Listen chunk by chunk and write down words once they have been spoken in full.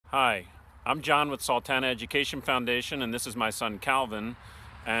Hi, I'm John with Sultana Education Foundation, and this is my son Calvin.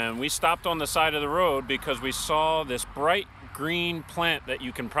 And we stopped on the side of the road because we saw this bright green plant that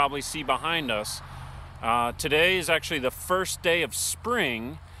you can probably see behind us. Today is actually the first day of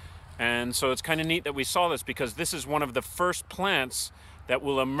spring, and so it's kind of neat that we saw this because this is one of the first plants that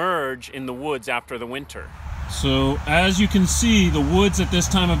will emerge in the woods after the winter. So as you can see, the woods at this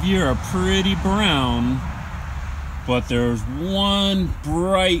time of year are pretty brown, but there's one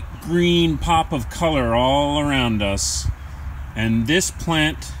bright green pop of color all around us, and this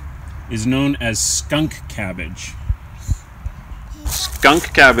plant is known as skunk cabbage.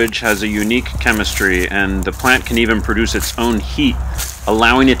 Skunk cabbage has a unique chemistry, and the plant can even produce its own heat,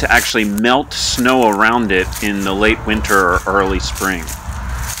 allowing it to actually melt snow around it in the late winter or early spring.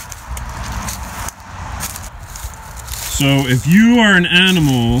 So if you are an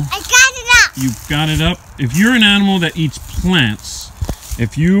animal, I got it up. you've got it up. If you're an animal that eats plants,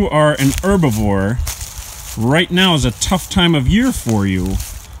 if you are an herbivore, right now is a tough time of year for you.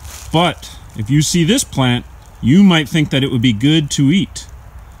 But if you see this plant, you might think that it would be good to eat.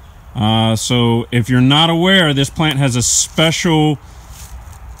 So if you're not aware, this plant has a special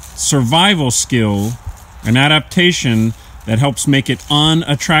survival skill, an adaptation that helps make it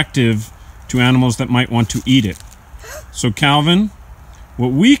unattractive to animals that might want to eat it. So Calvin,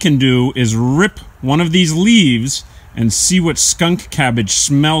 what we can do is rip one of these leaves and see what skunk cabbage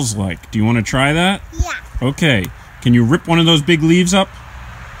smells like. Do you want to try that? Yeah. Okay. Can you rip one of those big leaves up?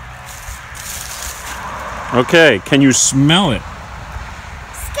 Okay. Can you smell it?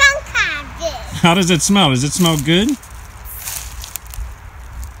 Skunk cabbage. How does it smell? Does it smell good? Ew,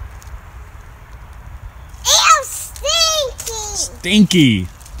 stinky. Stinky.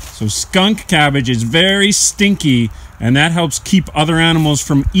 So skunk cabbage is very stinky, and that helps keep other animals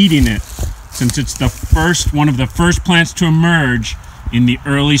from eating it, since it's one of the first plants to emerge in the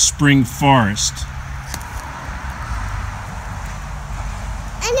early spring forest.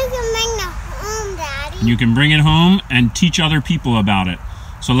 And you can bring it home, Daddy. And you can bring it home and teach other people about it.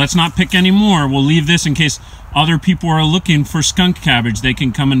 So let's not pick any more. We'll leave this in case other people are looking for skunk cabbage. They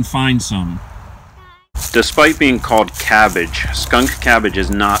can come and find some. Despite being called cabbage, skunk cabbage is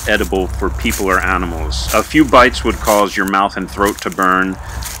not edible for people or animals. A few bites would cause your mouth and throat to burn,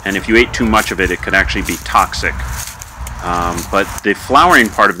 and if you ate too much of it, it could actually be toxic. But the flowering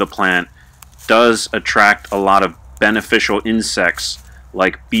part of the plant does attract a lot of beneficial insects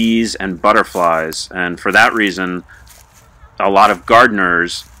like bees and butterflies, and for that reason, a lot of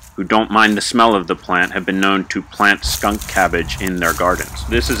gardeners who don't mind the smell of the plant have been known to plant skunk cabbage in their gardens.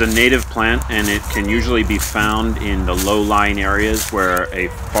 This is a native plant, and it can usually be found in the low-lying areas where a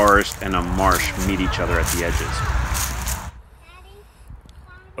forest and a marsh meet each other at the edges.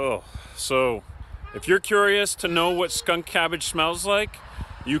 Oh, so if you're curious to know what skunk cabbage smells like,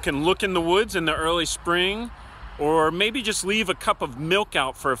 you can look in the woods in the early spring, or maybe just leave a cup of milk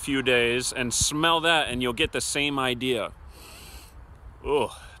out for a few days and smell that, and you'll get the same idea.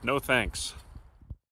 Oh, no thanks.